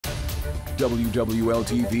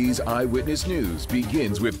WWL-TV's Eyewitness News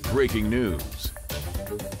begins with breaking news.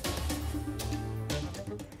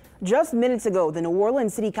 Just minutes ago, the New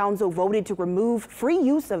Orleans City Council voted to remove free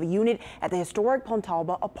use of a unit at the historic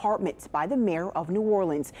Pontalba apartments by the mayor of New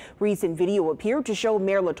Orleans. Recent video appeared to show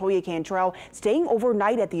Mayor LaToya Cantrell staying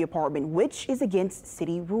overnight at the apartment, which is against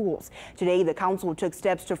city rules. Today, the council took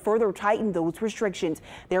steps to further tighten those restrictions.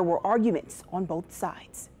 There were arguments on both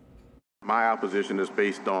sides. My opposition is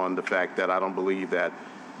based on the fact that I don't believe that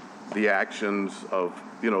the actions of,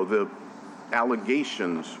 the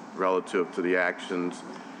allegations relative to the actions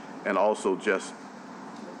and also just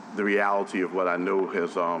the reality of what I know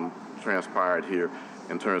has transpired here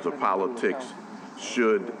in terms of politics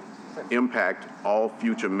should impact all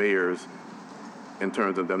future mayors in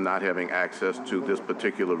terms of them not having access to this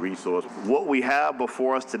particular resource. What we have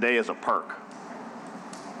before us today is a perk.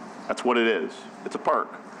 That's what it is. It's a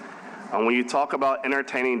perk. And when you talk about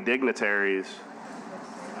entertaining dignitaries,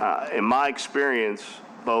 in my experience,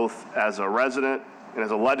 both as a resident and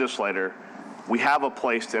as a legislator, we have a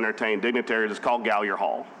place to entertain dignitaries. It's called Gallier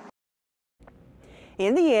Hall.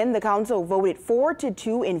 In the end, the council voted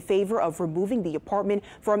 4-2 in favor of removing the apartment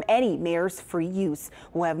from any mayor's free use.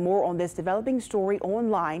 We'll have more on this developing story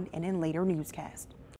online and in later newscasts.